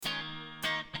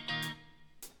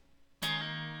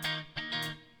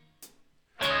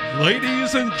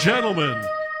Ladies and gentlemen,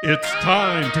 it's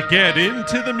time to get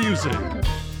into the music.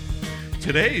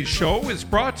 Today's show is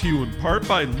brought to you in part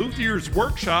by Luthier's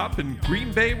Workshop in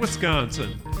Green Bay,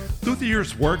 Wisconsin.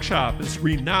 Luthier's Workshop is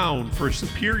renowned for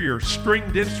superior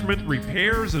stringed instrument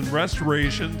repairs and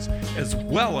restorations, as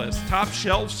well as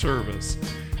top-shelf service.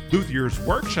 Luthier's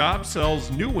Workshop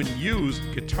sells new and used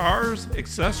guitars,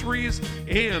 accessories,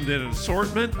 and an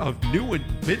assortment of new and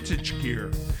vintage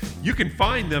gear. You can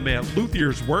find them at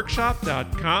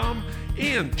luthiersworkshop.com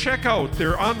and check out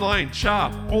their online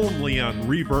shop only on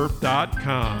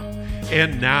reverb.com.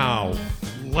 And now,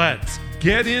 let's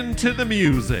get into the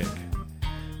music.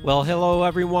 Well, hello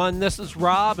everyone, this is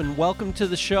Rob and welcome to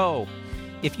the show.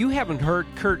 If you haven't heard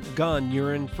Kurt GUNN,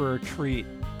 you're in for a treat.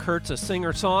 Kurt's a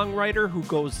singer-songwriter who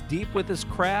goes deep with his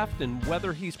craft, and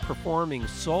whether he's performing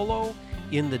solo,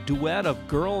 in the duet of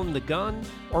Girl and the Gun,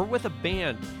 or with a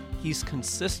band, he's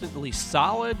consistently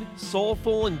solid,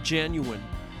 soulful, and genuine.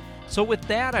 So with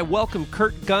that, I welcome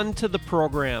Kurt GUNN to the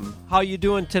program. How you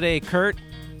doing today, Kurt?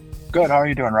 Good. How are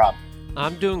you doing, Rob?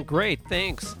 I'm doing great,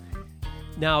 thanks.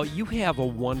 Now, you have a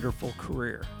wonderful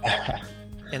career,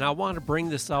 and I want to bring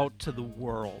this out to the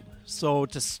world. So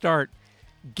to start,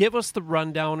 give us the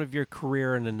rundown of your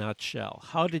career in a nutshell.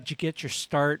 How did you get your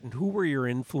start, and who were your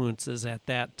influences at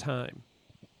that time?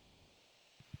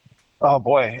 Oh,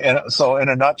 boy. So in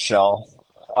a nutshell,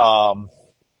 I'm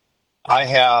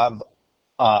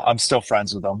still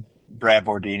friends with him, Brad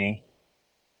Bordini.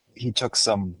 He took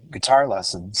some guitar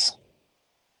lessons,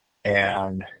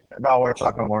 and now we're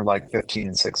talking more like 15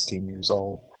 and 16 years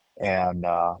old. And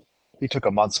he took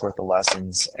a month's worth of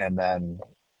lessons and then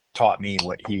taught me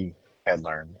what he had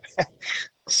learned.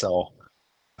 So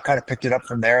I kind of picked it up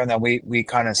from there. And then we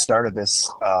kind of started this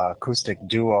acoustic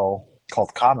duo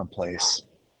called Commonplace.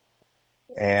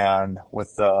 And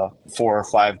with the 4 or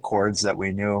 5 chords that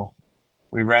we knew,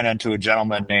 we ran into a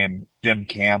gentleman named Jim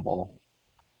Campbell.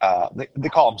 They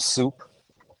call him Soup.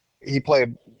 He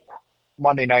played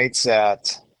Monday nights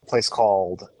at a place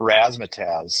called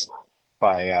Razzmatazz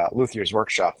by Luthier's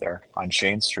Workshop there on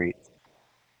Shane Street.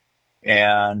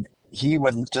 And he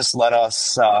would just let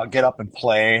us get up and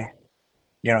play.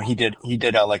 You know, he did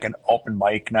like an open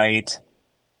mic night,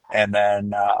 and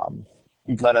then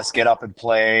he'd let us get up and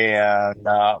play, and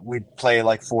we'd play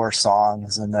like 4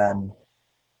 songs, and then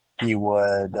he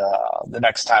would, the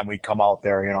next time we'd come out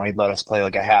there, you know, he'd let us play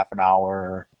like a half an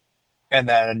hour, and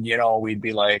then, you know, we'd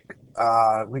be like,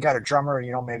 we got a drummer,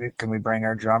 you know, maybe can we bring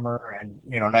our drummer? And,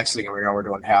 you know, next thing we know, we're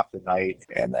doing half the night,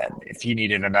 and then if he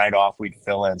needed a night off, we'd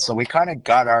fill in. So we kind of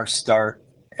got our start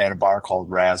at a bar called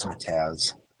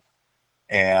Razzmatazz,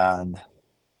 and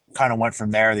kind of went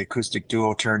from there. The acoustic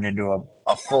duo turned into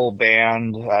a full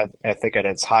band. I think at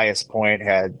its highest point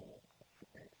had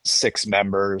 6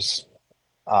 members.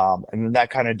 And then that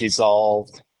kind of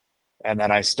dissolved. And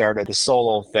then I started the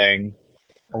solo thing.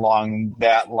 Along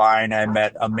that line, I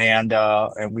met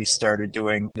Amanda, and we started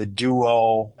doing the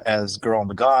duo as Girl and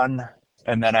the Gun.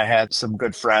 And then I had some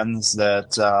good friends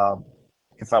that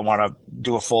if I want to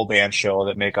do a full band show,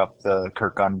 that make up the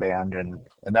Kurt GUNN band. And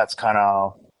that's kind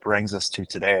of brings us to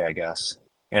today, I guess,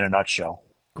 in a nutshell.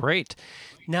 Great.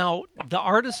 Now, the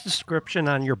artist description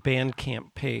on your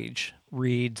Bandcamp page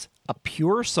reads, a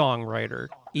pure songwriter,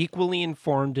 equally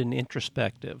informed and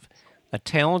introspective, a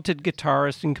talented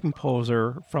guitarist and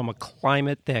composer from a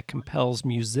climate that compels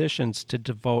musicians to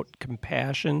devote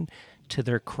compassion to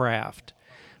their craft.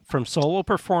 From solo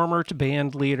performer to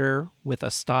band leader, with a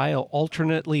style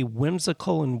alternately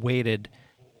whimsical and weighted,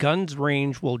 GUNN's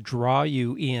range will draw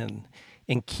you in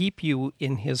and keep you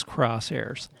in his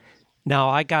crosshairs. Now,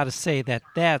 I got to say that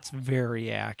that's very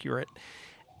accurate.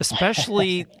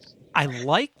 Especially, I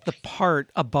like the part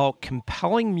about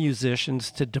compelling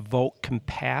musicians to devote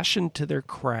compassion to their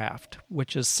craft,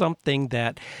 which is something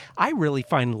that I really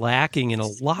find lacking in a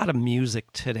lot of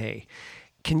music today.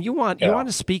 You want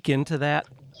to speak into that?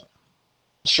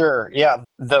 Sure, yeah.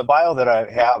 The bio that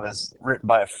I have is written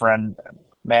by a friend,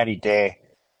 Matty Day,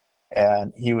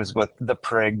 and he was with the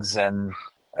Prigs and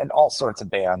all sorts of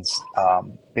bands,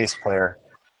 bass player.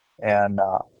 And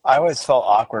I always felt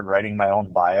awkward writing my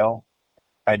own bio.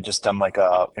 I'd just done like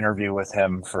a interview with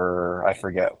him for, I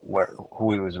forget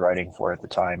who he was writing for at the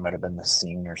time. Might have been The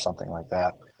Scene or something like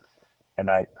that. And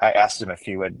I asked him if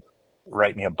he would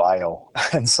write me a bio.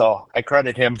 And so I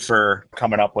credit him for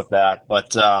coming up with that.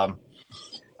 But I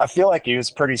feel like he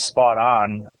was pretty spot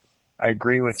on. I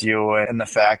agree with you in the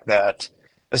fact that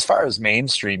as far as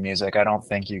mainstream music, I don't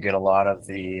think you get a lot of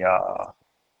the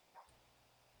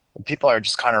people are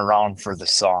just kind of around for the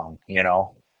song, you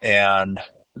know. And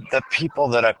the people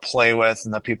that I play with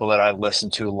and the people that I listen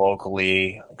to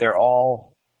locally, they're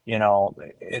all,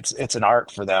 it's an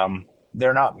art for them.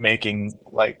 They're not making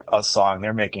like a song,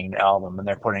 they're making an album and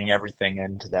they're putting everything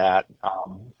into that.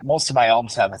 Most of my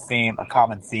albums have a theme, a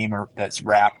common theme that's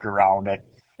wrapped around it.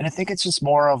 And I think it's just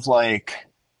more of like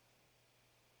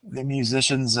the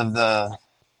musicians of the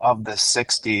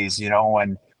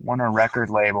 60s, when a record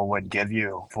label would give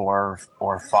you 4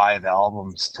 or 5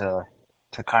 albums to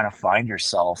kind of find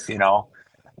yourself.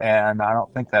 And I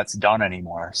don't think that's done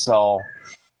anymore. So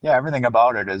yeah, everything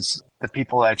about it is the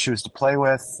people that I choose to play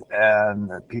with and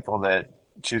the people that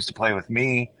choose to play with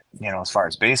me, as far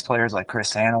as bass players like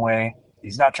Chris Hanaway,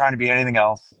 he's not trying to be anything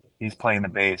else. He's playing the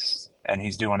bass and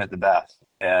he's doing it the best.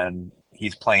 And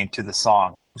he's playing to the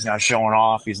song. He's not showing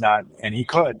off. He's not, and he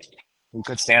could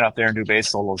stand up there and do bass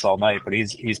solos all night, but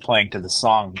he's playing to the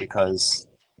song because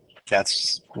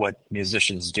that's what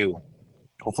musicians do.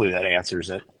 Hopefully that answers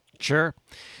it. Sure.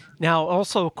 Now,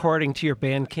 also according to your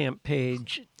Bandcamp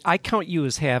page, I count you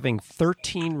as having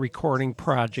 13 recording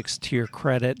projects to your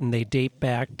credit, and they date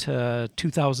back to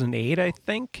 2008, I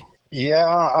think.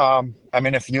 Yeah, I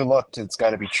mean, if you looked, it's got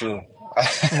to be true.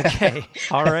 Okay.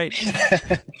 All right.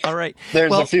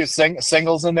 There's a few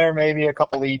singles in there, maybe a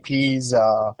couple EPs.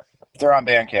 If they're on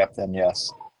Bandcamp, then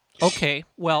yes. Okay.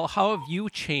 Well, how have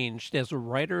you changed as a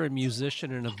writer, a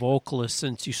musician, and a vocalist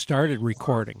since you started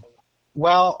recording?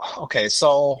 Well, okay,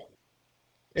 so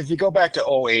if you go back to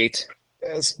 '08,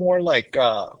 it's more like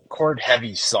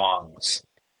chord-heavy songs,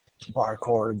 bar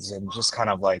chords, and just kind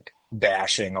of like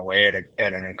bashing away at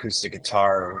an acoustic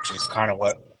guitar, which is kind of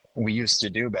what we used to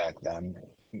do back then.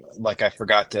 Like I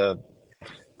forgot to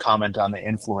comment on the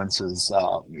influences.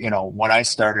 When I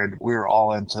started, we were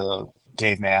all into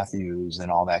Dave Matthews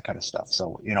and all that kind of stuff.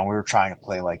 So, we were trying to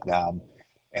play like them,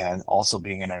 and also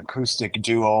being an acoustic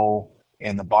duo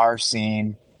in the bar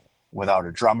scene without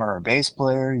a drummer or bass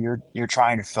player, you're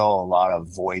trying to fill a lot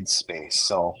of void space.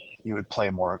 So you would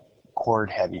play more chord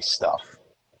heavy stuff,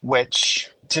 which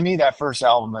to me, that first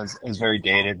album is very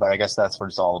dated, but I guess that's what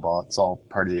it's all about. It's all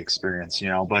part of the experience,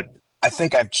 but I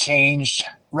think I've changed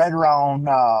right around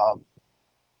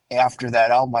after that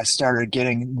album. I started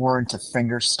getting more into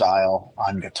finger style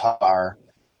on guitar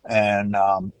and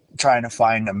trying to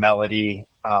find a melody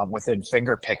within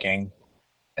finger picking.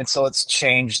 And so it's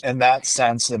changed in that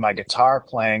sense in my guitar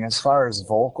playing. As far as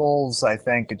vocals, I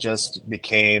think it just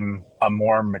became a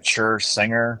more mature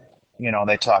singer.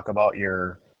 They talk about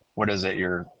your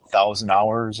 1,000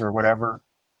 hours or whatever.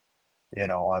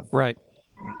 Right.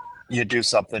 You do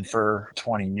something for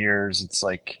 20 years, it's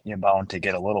like you're bound to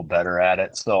get a little better at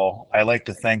it. So I like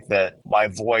to think that my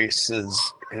voice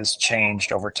has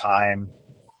changed over time.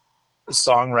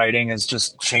 Songwriting has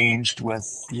just changed with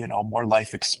more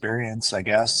life experience, I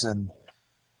guess. And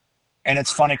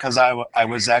it's funny because I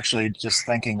was actually just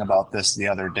thinking about this the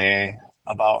other day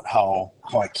about how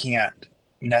I can't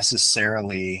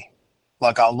necessarily,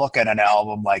 like, I'll look at an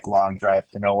album like Long Drive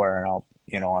to Nowhere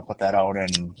and I'll put that out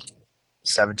in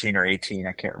 17 or 18,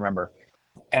 I can't remember,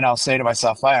 and I'll say to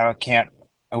myself, I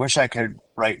wish I could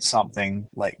write something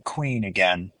like Queen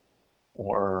again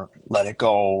or Let It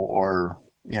Go or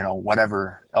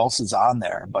whatever else is on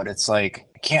there. But it's like,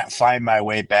 I can't find my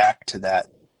way back to that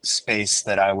space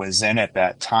that I was in at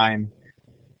that time.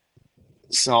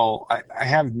 So I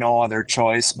have no other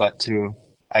choice but to,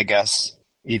 I guess,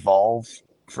 evolve,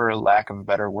 for lack of a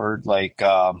better word. Like,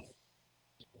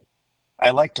 I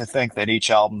like to think that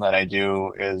each album that I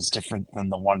do is different than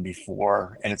the one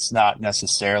before. And it's not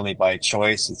necessarily by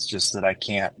choice. It's just that I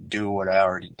can't do what I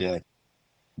already did.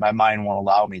 My mind won't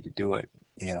allow me to do it,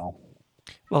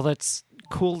 Well, that's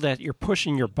cool that you're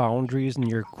pushing your boundaries and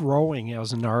you're growing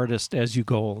as an artist as you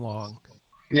go along.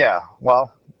 Yeah,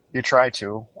 well, you try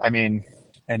to. I mean,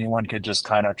 anyone could just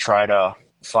kind of try to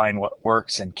find what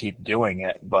works and keep doing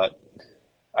it. But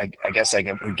I guess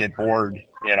would get bored,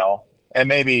 And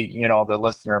maybe, the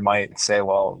listener might say,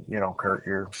 well, Kurt,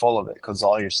 you're full of it because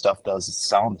all your stuff does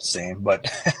sound the same. But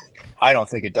I don't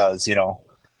think it does,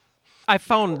 I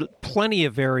found plenty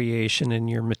of variation in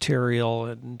your material,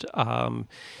 and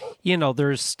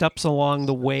there's steps along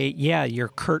the way. Yeah, you're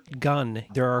Kurt Gunn.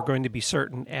 There are going to be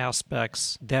certain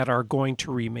aspects that are going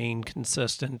to remain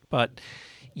consistent, but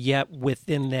yet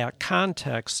within that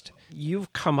context,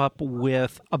 you've come up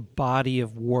with a body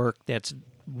of work that's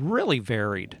really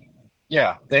varied.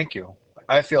 Yeah, thank you.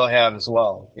 I feel I have as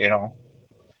well,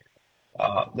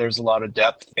 There's a lot of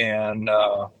depth and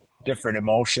different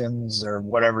emotions or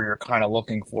whatever you're kind of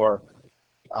looking for.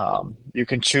 You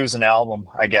can choose an album,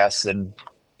 I guess, and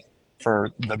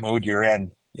for the mood you're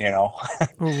in,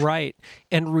 Right.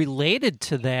 And related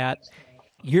to that,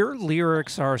 your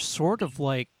lyrics are sort of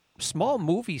like small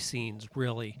movie scenes,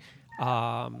 really.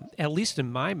 at least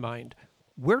in my mind.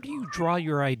 Where do you draw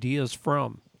your ideas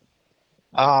from?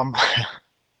 Um,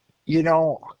 you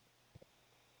know,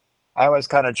 I always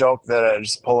kind of joke that I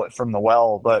just pull it from the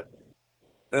well, but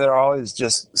there always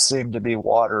just seem to be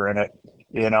water in it,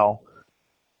 you know,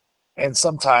 and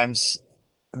sometimes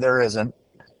there isn't.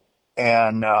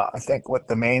 And I think what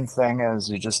the main thing is,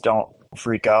 you just don't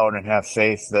freak out and have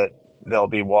faith that there'll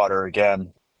be water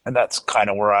again. And that's kind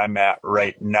of where I'm at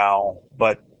right now.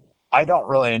 But I don't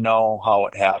really know how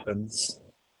it happens,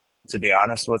 to be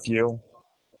honest with you.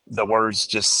 The words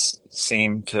just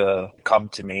seem to come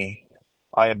to me.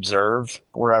 I observe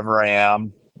wherever I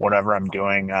am, whatever I'm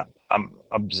doing. I'm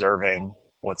observing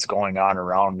what's going on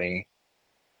around me.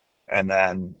 And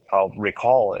then I'll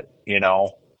recall it, you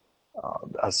know,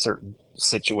 a certain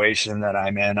situation that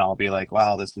I'm in. I'll be like,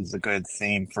 wow, this is a good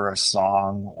theme for a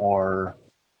song. Or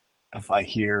if I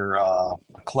hear a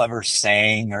clever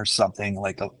saying or something,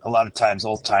 like a lot of times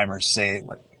old timers say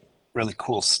like really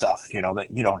cool stuff, you know,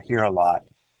 that you don't hear a lot.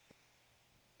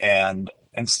 And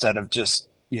instead of just,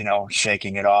 you know,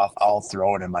 shaking it off, I'll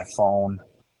throw it in my phone.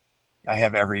 I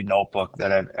have every notebook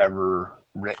that I've ever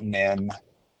written in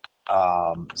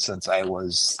since I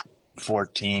was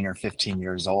 14 or 15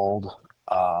 years old,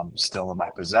 still in my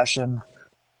possession,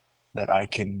 that I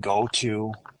can go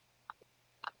to.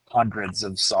 Hundreds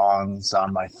of songs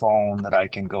on my phone that I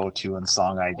can go to and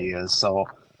song ideas. So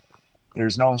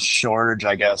there's no shortage,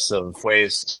 I guess, of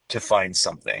ways to find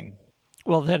something.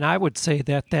 Well, then I would say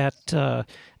that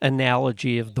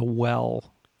analogy of the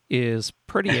well is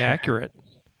pretty accurate.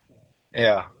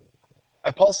 Yeah.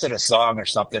 I posted a song or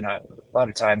something. A lot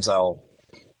of times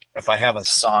if I have a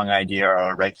song idea or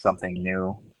I'll write something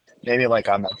new, maybe like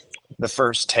on the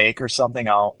first take or something,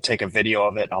 I'll take a video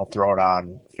of it and I'll throw it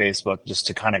on Facebook just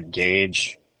to kind of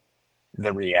gauge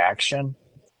the reaction.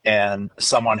 And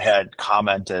someone had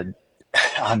commented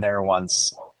on there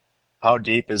once, how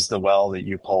deep is the well that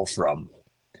you pull from?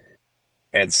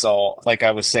 And so, like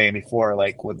I was saying before,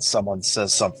 like when someone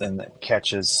says something that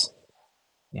catches,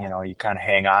 you know, you kind of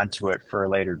hang on to it for a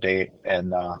later date.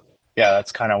 And yeah,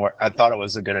 that's kind of where I thought it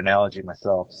was a good analogy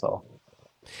myself. So.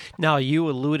 Now, you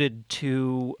alluded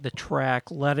to the track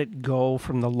Let It Go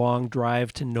from the Long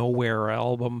Drive to Nowhere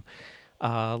album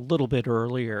a little bit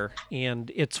earlier,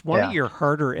 and it's one of your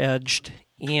harder edged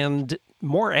and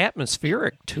more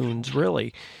atmospheric tunes,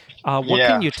 really. What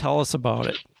can you tell us about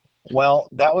it? Well,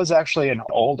 that was actually an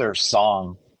older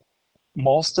song.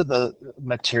 Most of the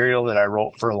material that I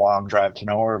wrote for Long Drive to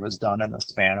Nowhere was done in the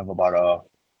span of about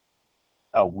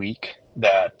a week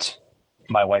that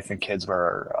my wife and kids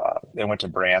were, they went to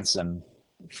Branson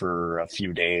for a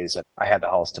few days. And I had the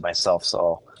house to myself,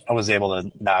 so I was able to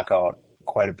knock out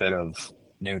quite a bit of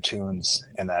new tunes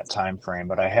in that time frame.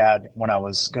 But when I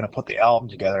was going to put the album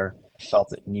together, I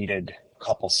felt it needed a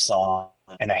couple songs,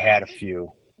 and I had a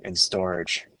few in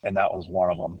storage, and that was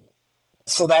one of them.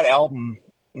 So that album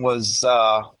was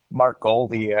Mark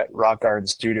Goldie at Rock Garden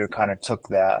Studio kind of took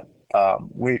that.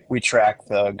 We tracked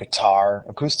the guitar,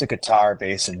 acoustic guitar,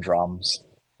 bass, and drums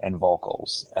and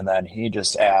vocals. And then he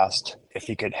just asked if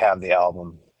he could have the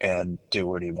album and do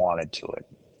what he wanted to it.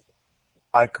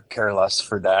 I could care less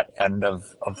for that end of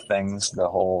things, the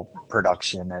whole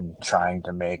production and trying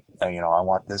to make, you know, I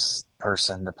want this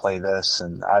person to play this,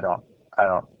 and I don't,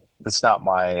 it's not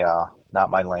my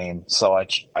lane. So I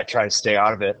try to stay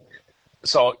out of it.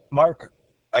 So Mark,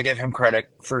 I give him credit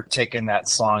for taking that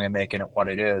song and making it what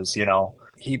it is. You know,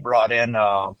 he brought in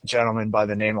a gentleman by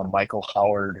the name of Michael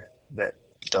Howard that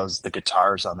does the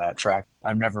guitars on that track.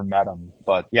 I've never met him,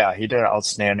 but yeah, he did an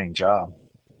outstanding job.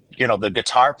 You know, the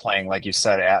guitar playing, like you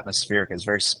said, atmospheric, is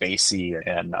very spacey,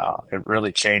 and it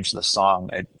really changed the song.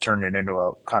 It turned it into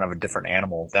a kind of a different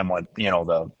animal than what, you know,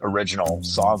 the original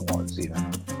song was even.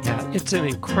 Yeah, it's an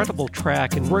incredible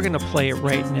track, and we're going to play it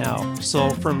right now.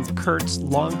 So from Kurt's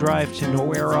Long Drive to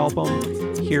Nowhere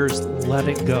album, here's Let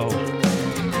It Go.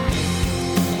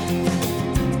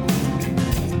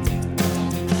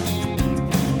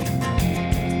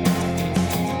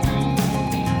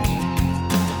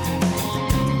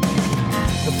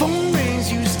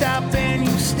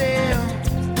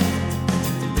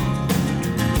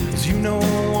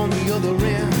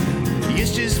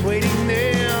 Waiting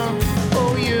there,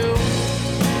 oh you.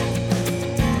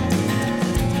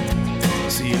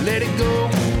 So you let it go.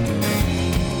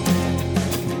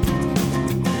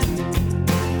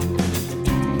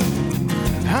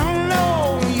 How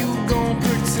long you gon'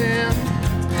 pretend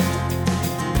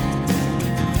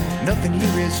nothing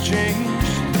here has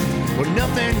changed? Well,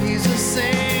 nothing here's the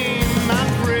same, my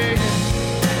friend.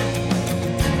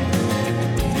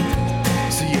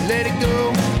 So you let it go.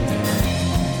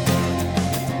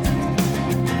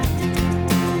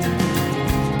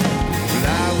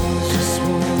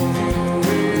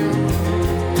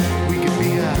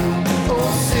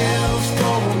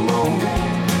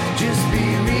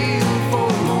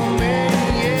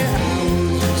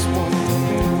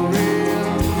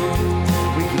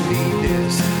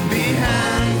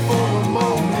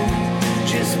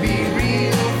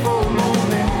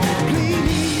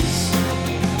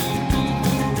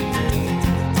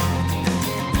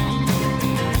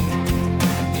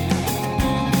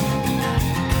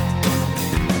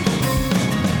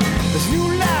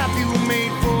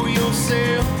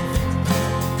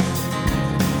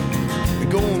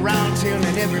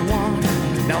 everyone.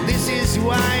 Now this is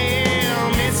who I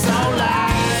am, it's all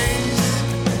lies.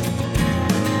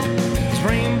 It's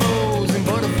rainbows and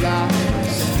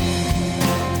butterflies.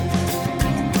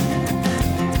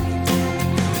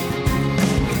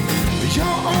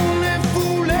 You're only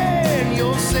fooling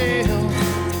yourself.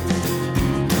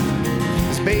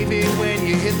 'Cause baby, when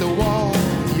you hit the wall,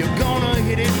 you're gonna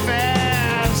hit it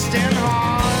fast and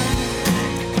hard.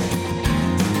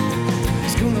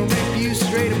 It's gonna rip you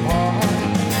straight apart.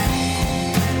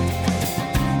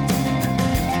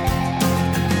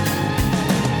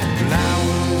 Well, I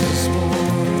was just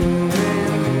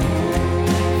wondering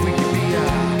if we could be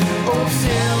our old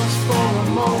selves for a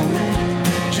moment.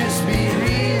 Just be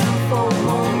real for a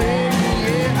moment.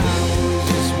 Yeah, I was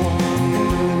just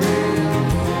wondering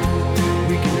if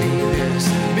we could leave this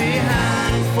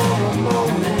behind for a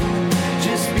moment.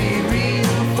 Just be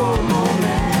real for a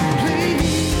moment,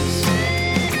 please.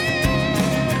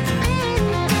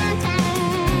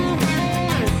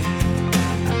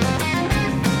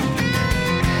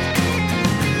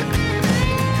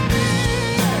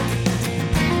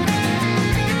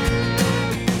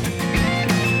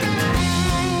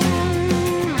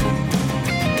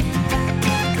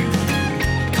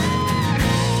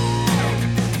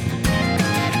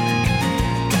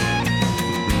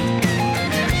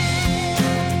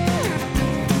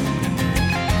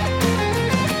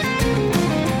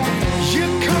 You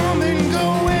come and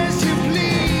go as you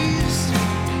please.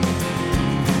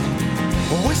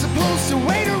 We're supposed to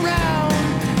wait around,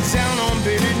 down on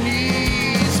bended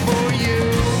knees for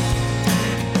you.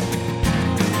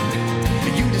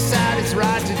 You decide it's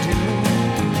right to do.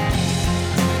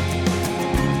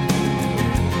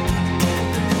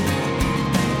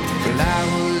 Well, I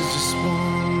was just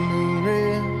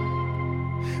wondering,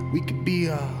 we could be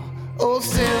our old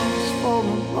selves for a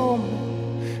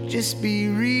moment. Just be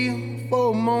real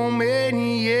for a moment,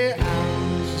 yeah. I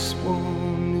was just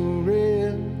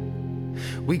wondering,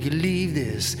 we could leave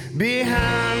this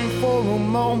behind for a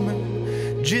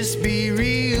moment. Just be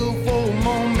real for a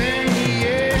moment,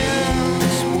 yeah. I was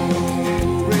just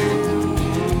wondering,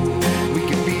 we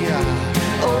could be our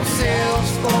old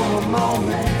selves for a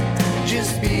moment.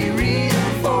 Just be real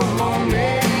for a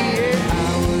moment, yeah. I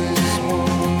was just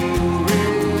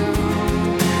wondering,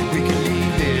 we could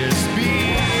leave this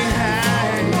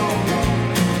behind.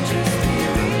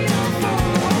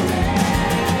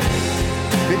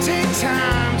 It takes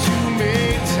time to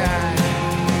make time.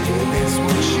 That's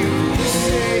what you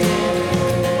say.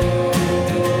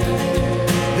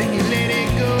 Then you let it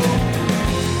go.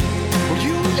 Well,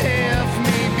 you left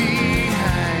me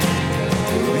behind.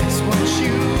 That's what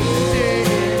you did.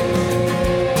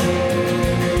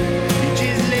 You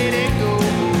just let it go.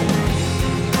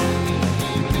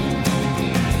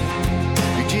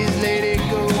 You just let it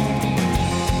go.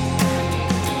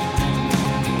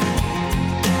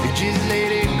 You just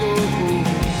let it go.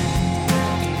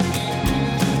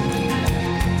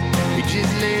 You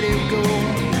just let it go.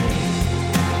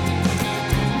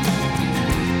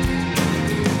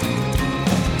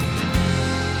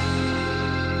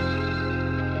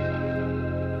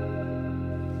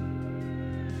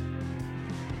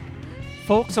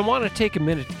 Folks, I want to take a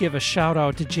minute to give a shout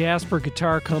out to Jasper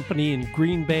Guitar Company in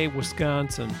Green Bay,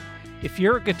 Wisconsin. If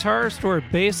you're a guitarist or a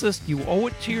bassist, you owe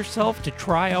it to yourself to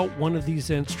try out one of these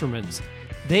instruments.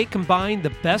 They combine the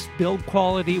best build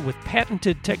quality with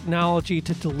patented technology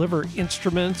to deliver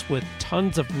instruments with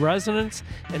tons of resonance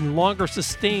and longer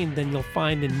sustain than you'll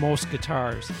find in most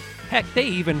guitars. Heck, they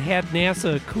even had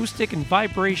NASA acoustic and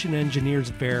vibration engineers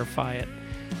verify it.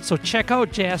 So check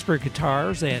out Jasper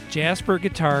Guitars at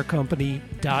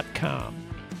jasperguitarcompany.com.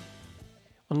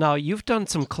 Well, now, you've done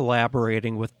some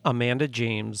collaborating with Amanda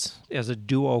James as a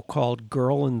duo called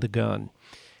Girl in the Gun.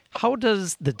 How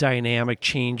does the dynamic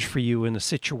change for you in a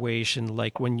situation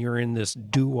like when you're in this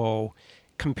duo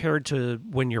compared to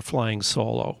when you're flying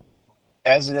solo?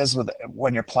 As it is with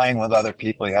when you're playing with other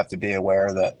people, you have to be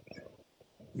aware that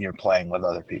you're playing with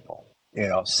other people.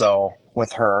 So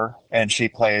with her, and she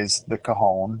plays the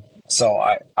cajon. So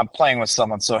I'm playing with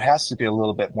someone, so it has to be a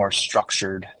little bit more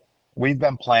structured. We've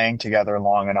been playing together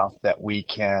long enough that we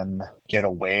can get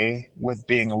away with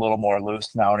being a little more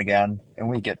loose now and again, and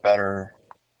we get better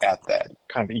at that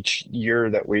kind of each year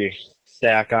that we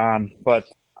stack on. But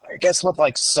I guess with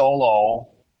like solo,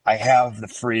 I have the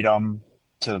freedom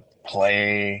to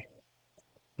play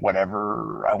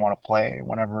whatever I want to play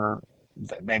whenever.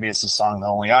 Maybe it's a song that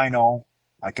only I know,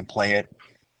 I could play it.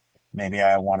 Maybe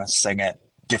I want to sing it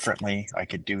differently, I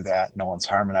could do that. No one's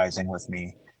harmonizing with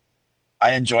me.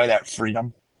 I enjoy that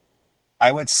freedom.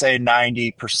 I would say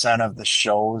 90% of the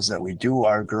shows that we do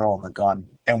are Girl in the Gun.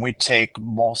 and we take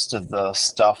most of the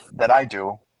stuff that I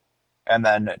do and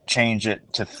then change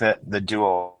it to fit the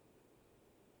duo.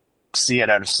 See it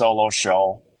at a solo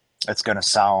show, it's going to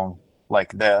sound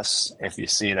like this. If you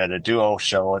see it at a duo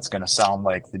show, it's going to sound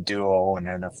like the duo, and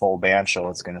in a full band show,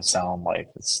 it's going to sound like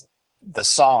it's the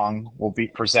song will be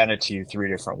presented to you three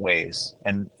different ways,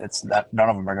 and it's not none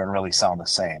of them are going to really sound the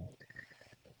same.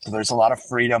 So there's a lot of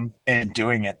freedom in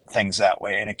doing things that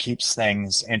way, and it keeps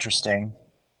things interesting.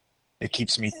 It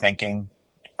keeps me thinking.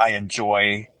 I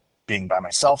enjoy being by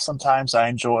myself sometimes. I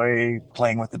enjoy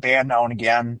playing with the band now and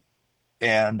again,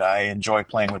 and I enjoy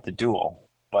playing with the duo.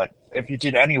 But if you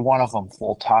did any one of them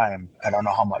full time, I don't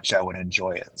know how much I would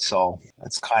enjoy it. So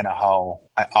that's kind of how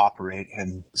I operate.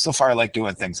 And so far, I like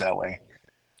doing things that way.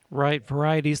 Right.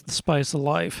 Variety's the spice of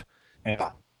life.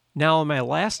 Yeah. Now, in my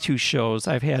last two shows,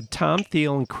 I've had Tom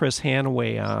Thiel and Chris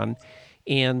Hanaway on,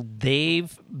 and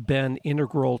they've been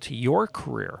integral to your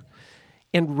career.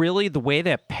 And really, the way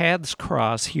that paths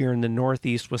cross here in the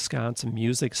Northeast Wisconsin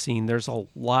music scene, there's a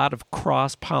lot of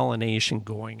cross-pollination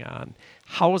going on.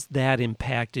 How has that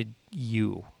impacted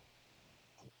you?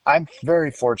 I'm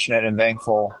very fortunate and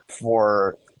thankful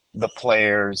for the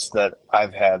players that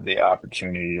I've had the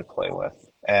opportunity to play with.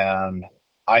 And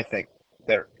I think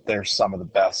they're some of the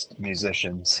best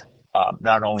musicians,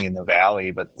 not only in the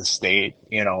Valley, but the state,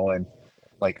 and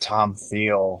like Tom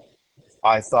Thiel.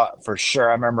 I thought for sure,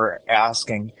 I remember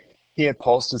asking, he had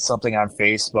posted something on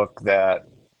Facebook that,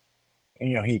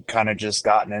 he'd kind of just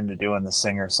gotten into doing the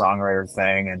singer-songwriter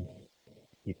thing, and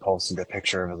he posted a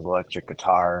picture of his electric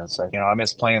guitar and said, I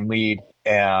miss playing lead,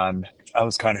 and I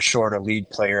was kind of short a lead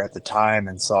player at the time,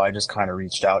 and so I just kind of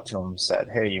reached out to him and said,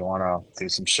 hey, you want to do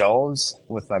some shows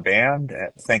with my band?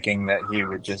 Thinking that he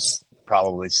would just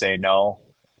probably say no,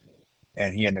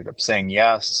 and he ended up saying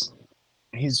yes.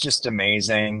 He's just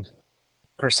amazing.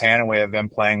 Chris Hanaway I've been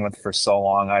playing with for so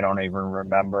long, I don't even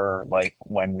remember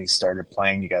when we started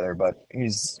playing together, but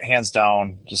he's hands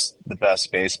down just the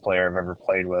best bass player I've ever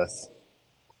played with.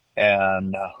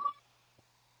 And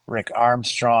Rick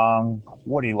Armstrong,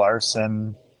 Woody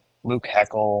Larson, Luke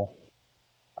Heckel,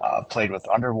 played with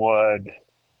Underwood,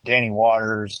 Danny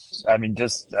Waters. I mean,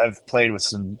 I've played with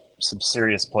some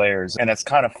serious players, and it's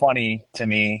kind of funny to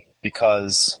me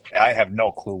because I have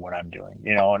no clue what I'm doing,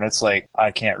 and it's like,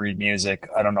 I can't read music.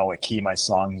 I don't know what key my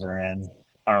songs are in.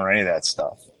 I don't know any of that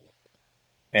stuff.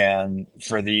 And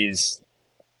for these,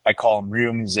 I call them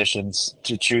real musicians,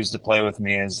 to choose to play with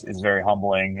me is very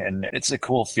humbling, and it's a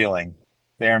cool feeling.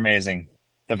 They're amazing.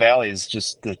 The Valley is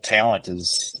just, the talent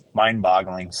is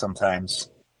mind-boggling sometimes.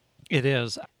 It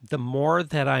is. The more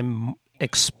that I'm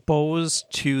exposed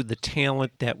to the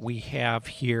talent that we have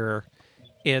here,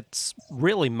 it's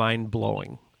really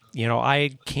mind-blowing.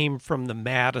 I came from the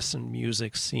Madison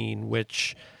music scene,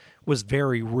 which was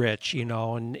very rich,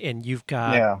 and you've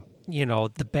got,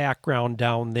 the background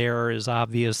down there is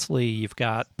obviously, you've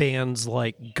got bands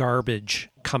like Garbage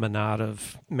coming out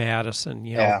of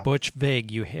Madison, Butch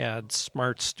Vig, you had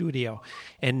Smart Studio.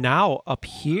 And now up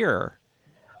here,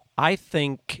 I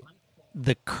think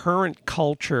the current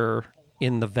culture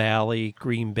in the Valley,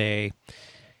 Green Bay,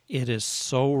 it is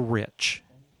so rich.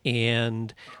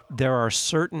 And there are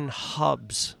certain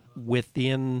hubs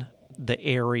within the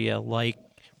area, like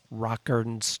Rock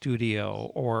Garden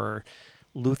Studio or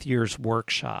Luthier's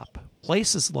Workshop,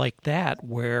 places like that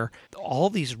where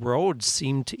all these roads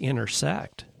seem to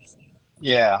intersect.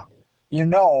 Yeah.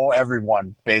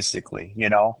 Everyone, basically,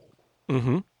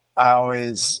 Mm-hmm. I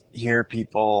always hear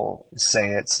people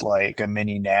say it's like a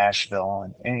mini Nashville,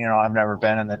 and I've never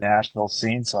been in the Nashville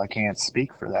scene, so I can't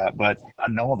speak for that, but I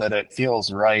know that it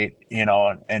feels right,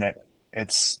 and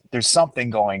it's there's something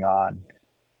going on.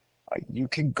 Like, you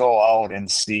can go out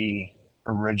and see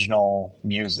original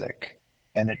music,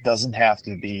 and it doesn't have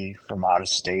to be from out of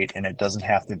state, and it doesn't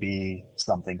have to be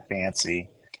something fancy.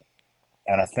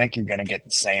 And I think you're going to get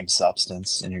the same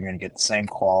substance, and you're going to get the same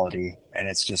quality, and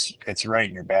it's right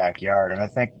in your backyard. And I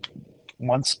think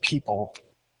once people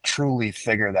truly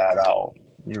figure that out,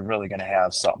 you're really going to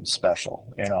have something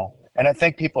special, And I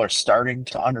think people are starting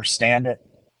to understand it.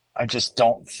 I just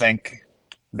don't think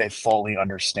they fully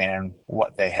understand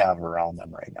what they have around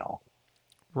them right now.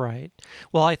 Right.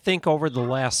 Well, I think over the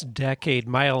last decade,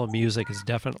 Mile of Music has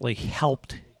definitely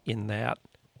helped in that.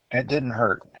 It didn't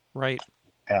hurt. Right.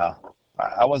 Yeah.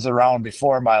 I was around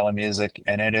before Mile of Music,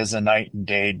 and it is a night and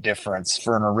day difference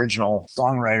for an original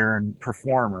songwriter and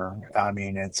performer. I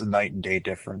mean, it's a night and day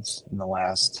difference in the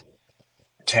last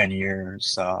 10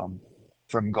 years,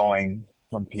 from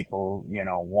people,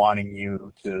 wanting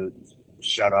you to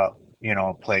shut up,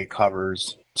 play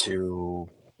covers, to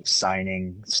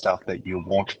signing stuff that you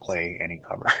won't play any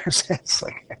covers. It's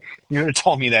like, you would have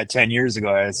told me that 10 years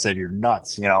ago, I said, you're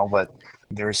nuts, but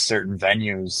there's certain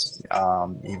venues,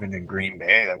 even in Green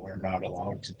Bay, that we're not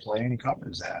allowed to play any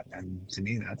covers at. And to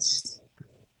me, that's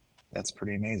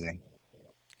pretty amazing.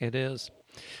 It is.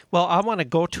 Well, I want to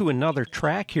go to another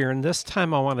track here, and this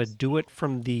time I want to do it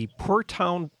from the Poor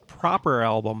Town Proper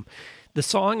album. The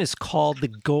song is called The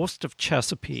Ghost of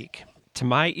Chesapeake. To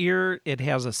my ear, it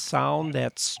has a sound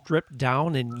that's stripped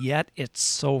down, and yet it's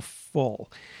so full.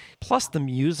 Plus, the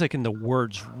music and the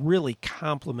words really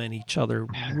complement each other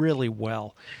really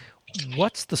well.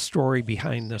 What's the story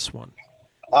behind this one?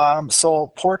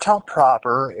 So Poor Town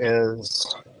Proper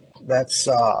that's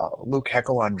Luke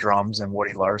Heckel on drums and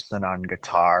Woody Larson on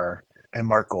guitar, and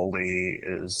Mark Goldie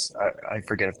is, I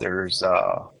forget if there's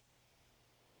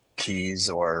keys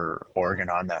or organ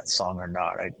on that song or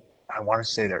not. I want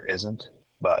to say there isn't,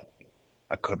 but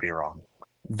I could be wrong.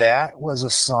 That was a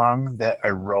song that I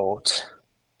wrote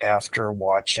after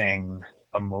watching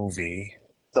a movie,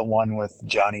 the one with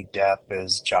Johnny Depp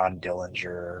as John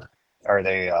Dillinger.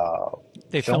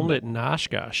 They filmed it in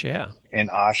Oshkosh, yeah. In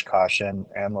Oshkosh and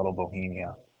Little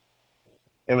Bohemia.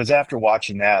 It was after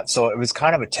watching that, so it was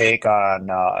kind of a take on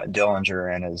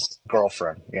Dillinger and his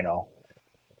girlfriend,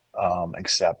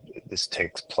 except this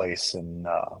takes place in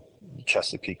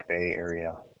Chesapeake Bay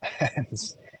area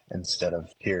instead of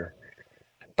here.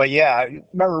 But yeah, I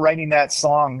remember writing that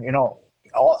song.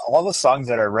 All the songs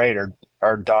that I write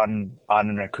are done on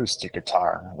an acoustic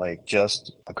guitar, like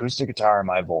just acoustic guitar and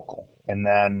my vocal. And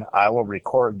then I will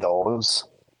record those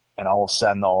and I will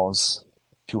send those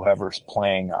to whoever's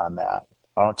playing on that.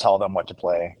 I don't tell them what to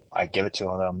play. I give it to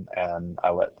them and I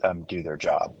let them do their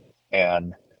job.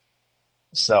 And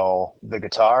so the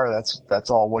guitar, that's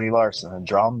all Woody Larson. And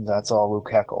drums, that's all Luke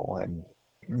Heckel. And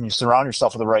when you surround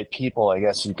yourself with the right people, I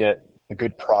guess you get a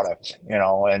good product,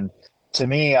 And to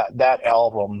me, that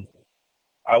album,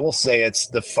 I will say it's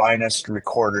the finest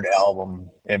recorded album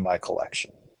in my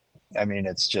collection. I mean,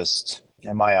 it's just,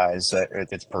 in my eyes,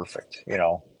 it's perfect,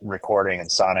 recording and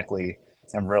sonically.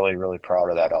 I'm really, really proud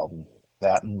of that album.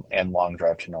 That and Long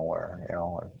Drive to Nowhere,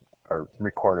 are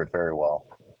recorded very well.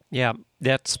 Yeah,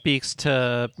 that speaks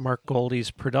to Mark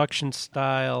Goldie's production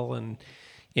style and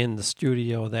in the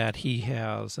studio that he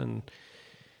has. And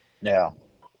yeah,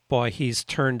 boy, he's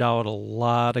turned out a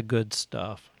lot of good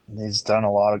stuff. He's done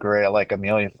a lot of great, like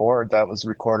Amelia Ford, that was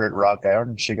recorded at Rock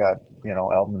Garden. She got,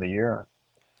 Album of the Year.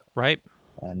 Right.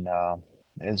 And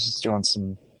is just doing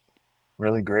some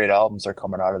really great albums are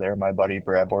coming out of there. My buddy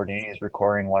Brad Bordini is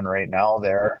recording one right now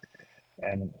there.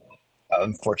 And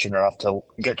I'm fortunate enough to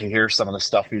get to hear some of the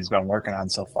stuff he's been working on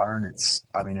so far. And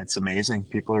it's amazing.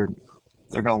 They're going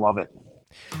to love it.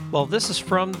 Well, this is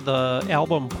from the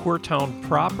album Poor Town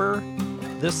Proper.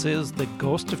 This is The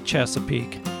Ghost of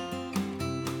Chesapeake.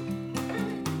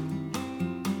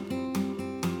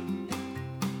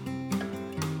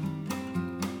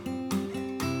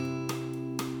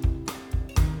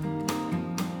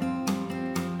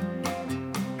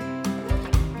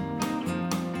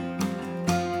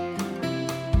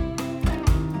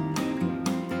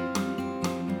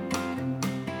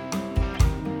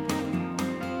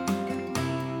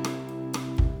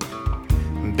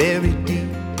 Buried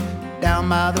deep down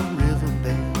by the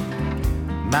riverbed,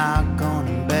 my gun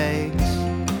and bags.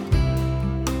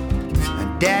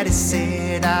 And Daddy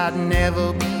said I'd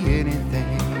never be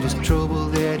anything, just trouble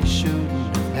that he shouldn't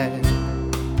have had.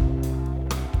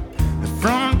 The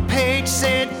front page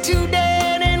said 2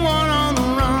 dead and 1 on the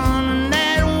run, and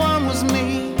that one was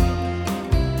me.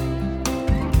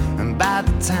 And by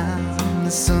the time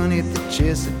the sun hit the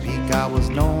Chesapeake, I was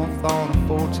north on the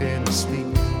 410 asleep.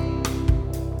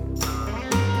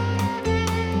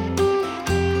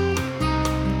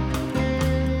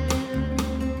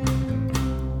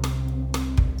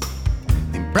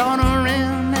 Brought her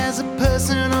in as a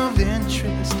person of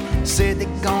interest, said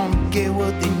they're gonna get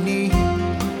what they need.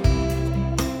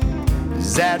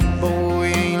 'Cause that boy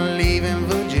ain't leaving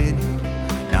Virginia,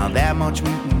 now that much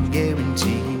we can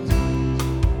guarantee.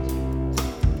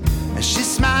 And she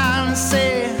smiled and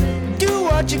said, do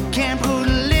what you can, put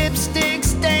a lipstick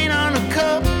stain on a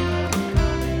cup.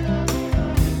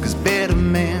 'Cause better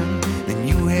men than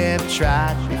you have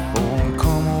tried before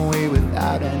come away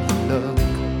without any luck.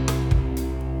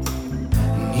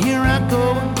 Here I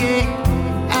go again,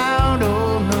 out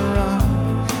on the run,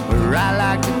 where I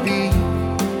like to be.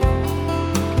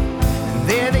 And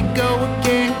there they go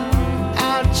again,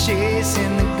 out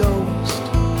chasing the ghost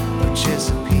of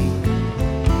Chesapeake.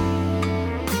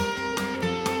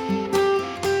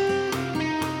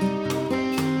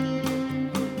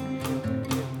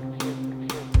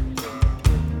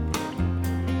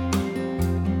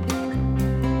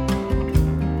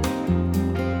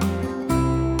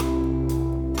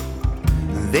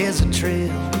 There's a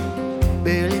trail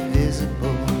barely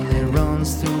visible that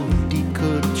runs through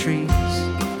deep-cut trees.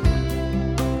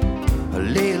 A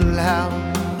little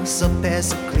house up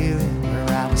past the clearing where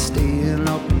I was staying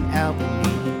up in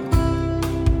Albany.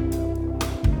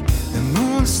 The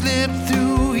moon slipped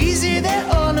through easy there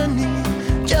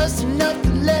underneath, just enough to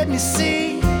let me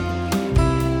see a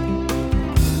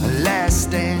last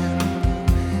stand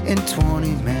in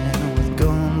 20 men with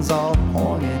guns all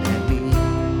pointed at me.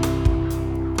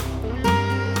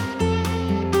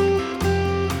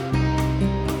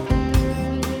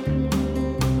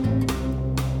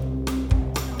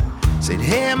 Said,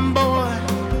 hey boy,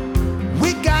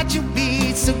 we got you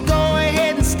beat, so go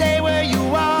ahead and stay where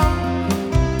you are.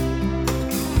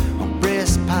 My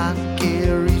breast pocket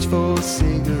reached for a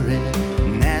cigarette,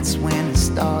 and that's when it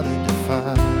started to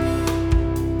fire.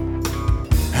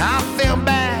 I fell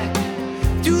back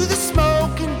through the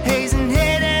smoke and haze and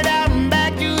headed out and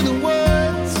back to the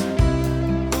woods.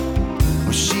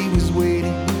 Well, she was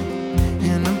waiting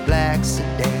in a black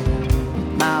sedan with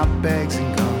my bags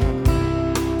and guns.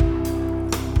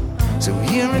 So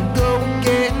here we go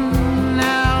again,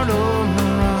 out on the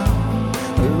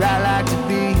run, where I like to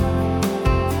be.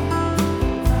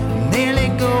 And there they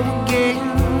go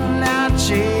again, out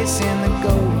chasing the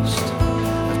ghost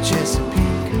of Chesapeake.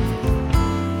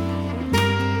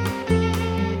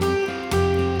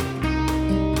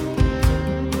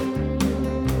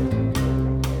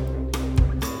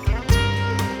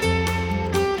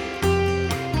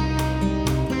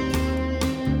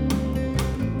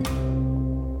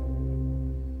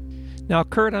 Now,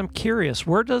 Kurt, I'm curious,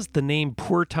 where does the name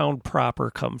Poor Town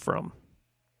proper come from?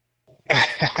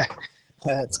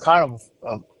 It's kind of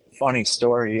a funny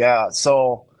story, yeah.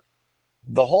 So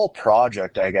the whole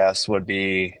project, I guess,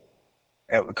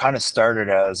 it kind of started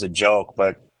as a joke,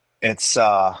 but its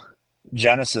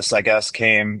genesis, I guess,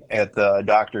 came at the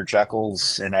Dr.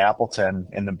 Jekyll's in Appleton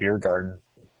in the beer garden.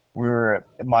 We were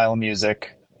at Mile of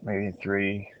Music maybe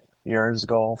 4 years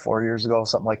ago,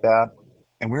 something like that.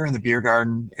 And we were in the beer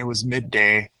garden. It was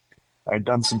midday. I'd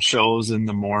done some shows in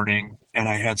the morning and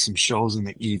I had some shows in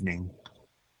the evening.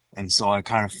 And so I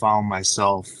kind of found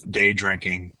myself day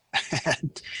drinking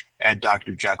at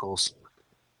Dr. Jekyll's.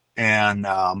 And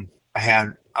I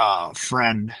had a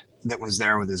friend that was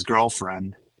there with his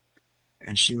girlfriend.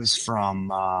 And she was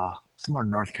from somewhere in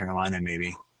North Carolina,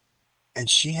 maybe. And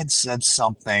she had said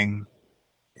something.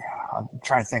 I'm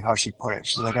trying to think how she put it.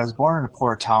 She's like, I was born in a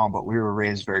poor town, but we were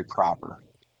raised very proper.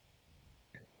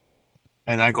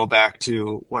 And I go back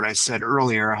to what I said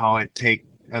earlier, how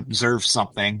observe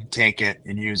something, take it,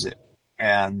 and use it.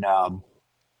 And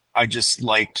I just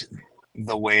liked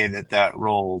the way that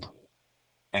rolled.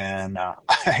 And I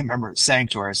remember saying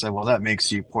to her, I said, well, that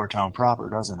makes you Poor Town proper,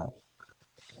 doesn't it?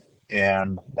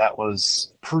 And that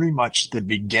was pretty much the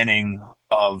beginning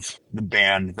of the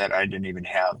band that I didn't even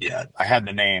have yet. I had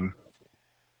the name,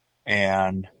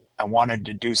 and I wanted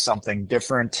to do something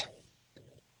different.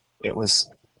 It was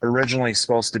originally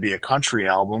supposed to be a country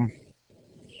album.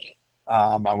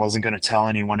 I wasn't going to tell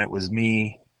anyone it was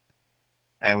me.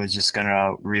 I was just going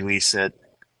to release it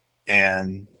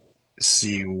and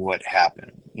see what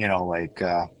happened. You know, like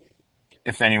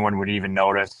if anyone would even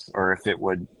notice, or if it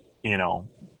would, you know,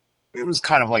 it was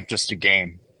kind of like just a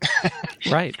game.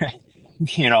 Right.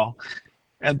 You know,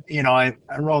 and, you know, I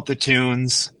wrote the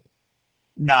tunes,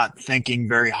 not thinking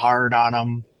very hard on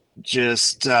them,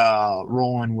 just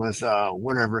rolling with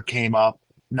whatever came up,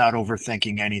 not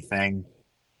overthinking anything.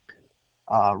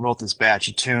 Wrote this batch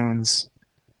of tunes,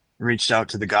 reached out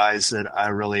to the guys that I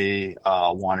really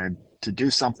wanted to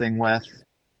do something with,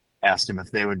 asked them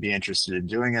if they would be interested in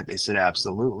doing it. They said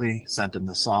absolutely, sent them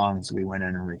the songs. We went in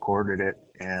and recorded it,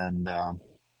 and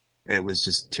it was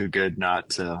just too good not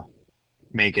to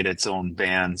make it its own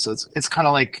band. So it's kind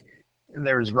of like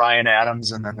there's Ryan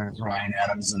Adams, and then there's Ryan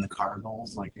Adams and the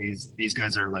Cardinals. Like these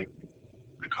guys are like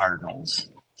the Cardinals.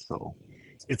 So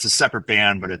it's a separate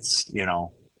band, but it's, you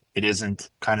know, it isn't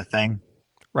kind of thing.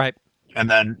 Right. And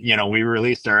then, you know, we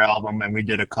released our album and we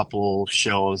did a couple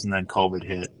shows, and then COVID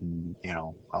hit, and you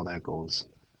know how that goes.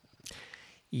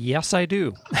 Yes, I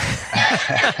do.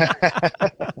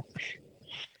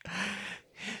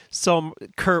 So,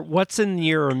 Kurt, what's in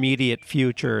your immediate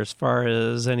future as far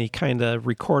as any kind of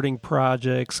recording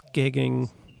projects, gigging?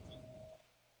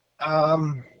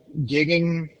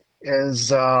 Gigging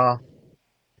is,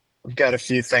 we've got a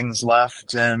few things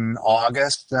left in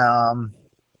August.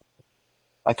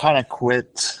 I kind of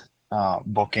quit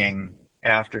booking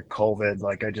after COVID.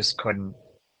 Like, I just couldn't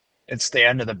It's the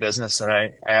end of the business that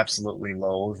I absolutely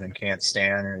loathe and can't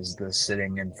stand is the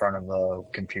sitting in front of a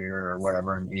computer or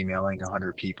whatever and emailing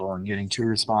 100 people and getting 2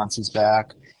 responses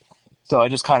back. So I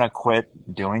just kind of quit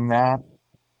doing that.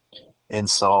 And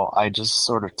so I just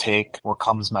sort of take what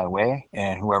comes my way,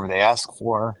 and whoever they ask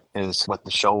for is what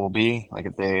the show will be. Like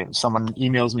if someone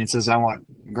emails me and says, I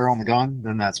want Girl in the Gun,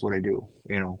 then that's what I do.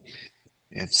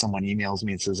 If someone emails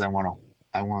me and says, I want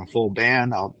a full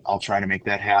band, I'll try to make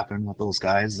that happen with those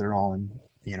guys. They're all in,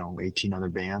 18 other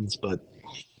bands, but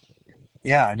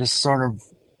yeah, I just sort of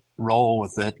roll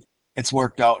with it. It's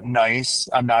worked out nice.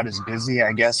 I'm not as busy,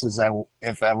 I guess,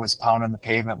 if I was pounding the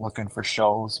pavement looking for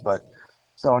shows, but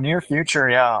so near future,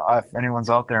 yeah, if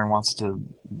anyone's out there and wants to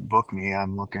book me,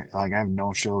 I'm looking, like I have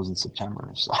no shows in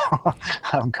September, so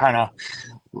I'm kind of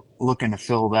looking to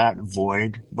fill that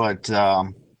void. But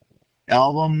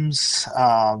albums,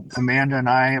 Amanda and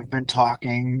I have been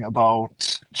talking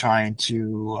about trying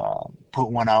to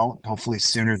put one out, hopefully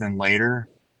sooner than later.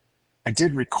 I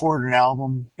did record an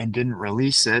album and didn't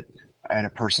release it. I had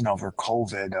a person over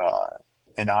COVID,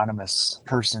 anonymous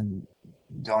person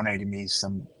donated me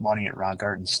some money at Rock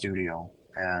Garden Studio,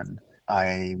 and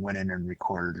I went in and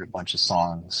recorded a bunch of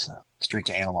songs straight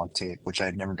to analog tape, which I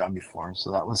had never done before. So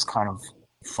that was kind of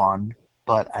fun,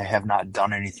 but I have not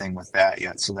done anything with that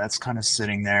yet. So that's kind of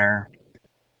sitting there.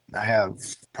 I have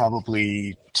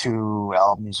probably 2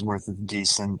 albums worth of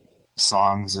decent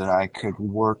songs that I could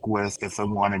work with if I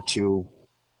wanted to.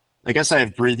 I guess I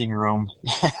have breathing room.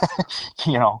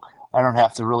 I don't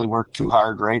have to really work too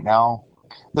hard right now.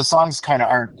 The songs kind of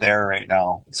aren't there right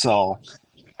now, so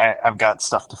I've got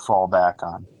stuff to fall back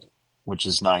on, which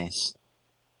is nice.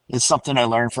 It's something I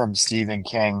learned from Stephen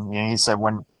King. He said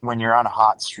when you're on a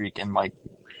hot streak and like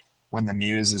when the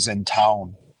muse is in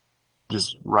town,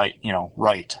 just write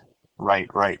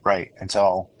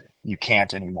until you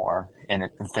can't anymore, and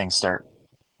things start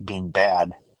being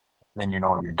bad. Then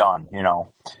you're done.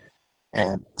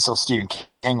 And so Stephen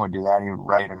King would do that. He'd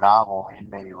write a novel, he'd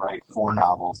maybe write 4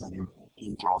 novels, and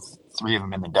he'd throw 3 of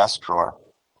them in the desk drawer.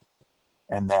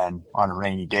 And then on a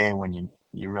rainy day when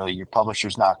your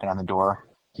publisher's knocking on the door,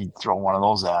 he'd throw one of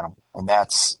those at him. And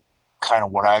that's kind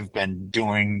of what I've been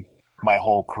doing my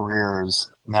whole career, is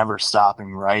never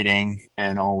stopping writing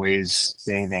and always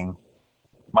saving.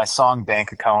 My song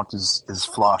bank account is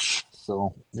flush,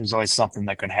 so there's always something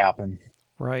that can happen.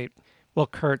 Right. Well,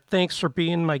 Kurt, thanks for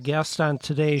being my guest on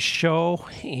today's show.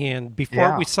 And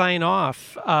before we sign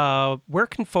off, where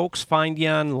can folks find you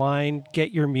online,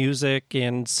 get your music,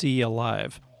 and see you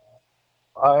live?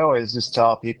 I always just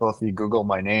tell people, if you Google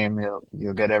my name,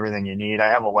 you'll get everything you need. I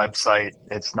have a website.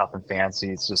 It's nothing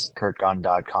fancy. It's just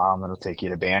kurtgunn.com. It'll take you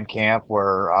to Bandcamp,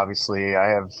 where obviously I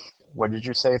have, what did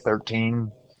you say,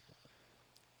 13?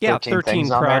 Yeah, 13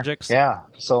 projects. Yeah,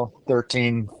 so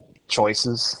 13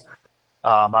 choices.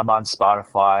 I'm on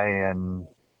Spotify and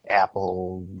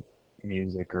Apple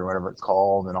Music or whatever it's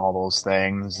called and all those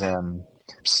things. And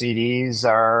CDs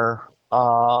are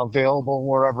available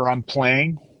wherever I'm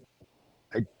playing.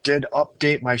 I did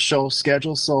update my show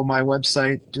schedule, so my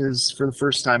website is, for the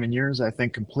first time in years, I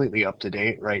think, completely up to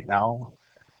date right now.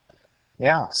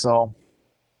 Yeah, so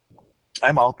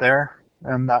I'm out there.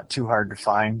 I'm not too hard to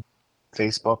find.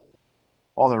 Facebook,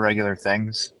 all the regular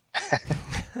things.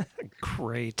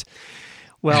 Great.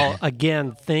 Well,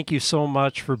 again, thank you so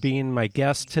much for being my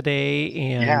guest today,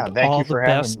 and all the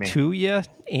best to you.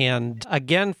 And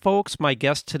again, folks, my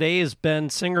guest today has been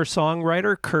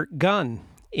singer-songwriter Kurt Gunn,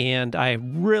 and I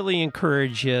really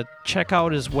encourage you, check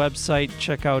out his website,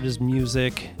 check out his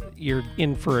music. You're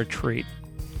in for a treat.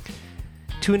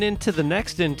 Tune in to the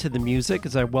next Into the Music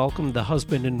as I welcome the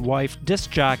husband and wife disc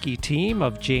jockey team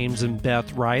of James and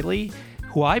Beth Riley,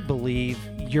 who I believe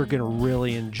you're going to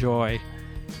really enjoy.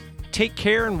 Take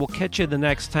care, and we'll catch you the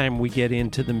next time we get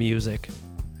into the music.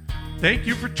 Thank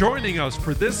you for joining us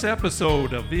for this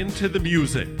episode of Into the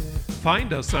Music.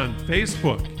 Find us on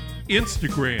Facebook,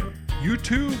 Instagram,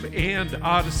 YouTube, and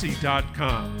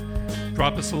Odyssey.com.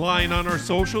 Drop us a line on our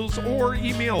socials or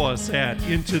email us at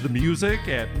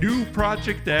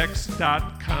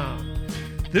intothemusic@newprojectx.com.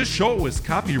 This show is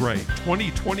copyright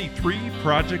 2023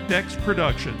 Project X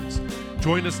Productions.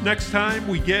 Join us next time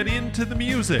we get into the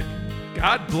music.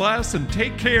 God bless and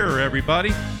take care,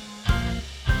 everybody.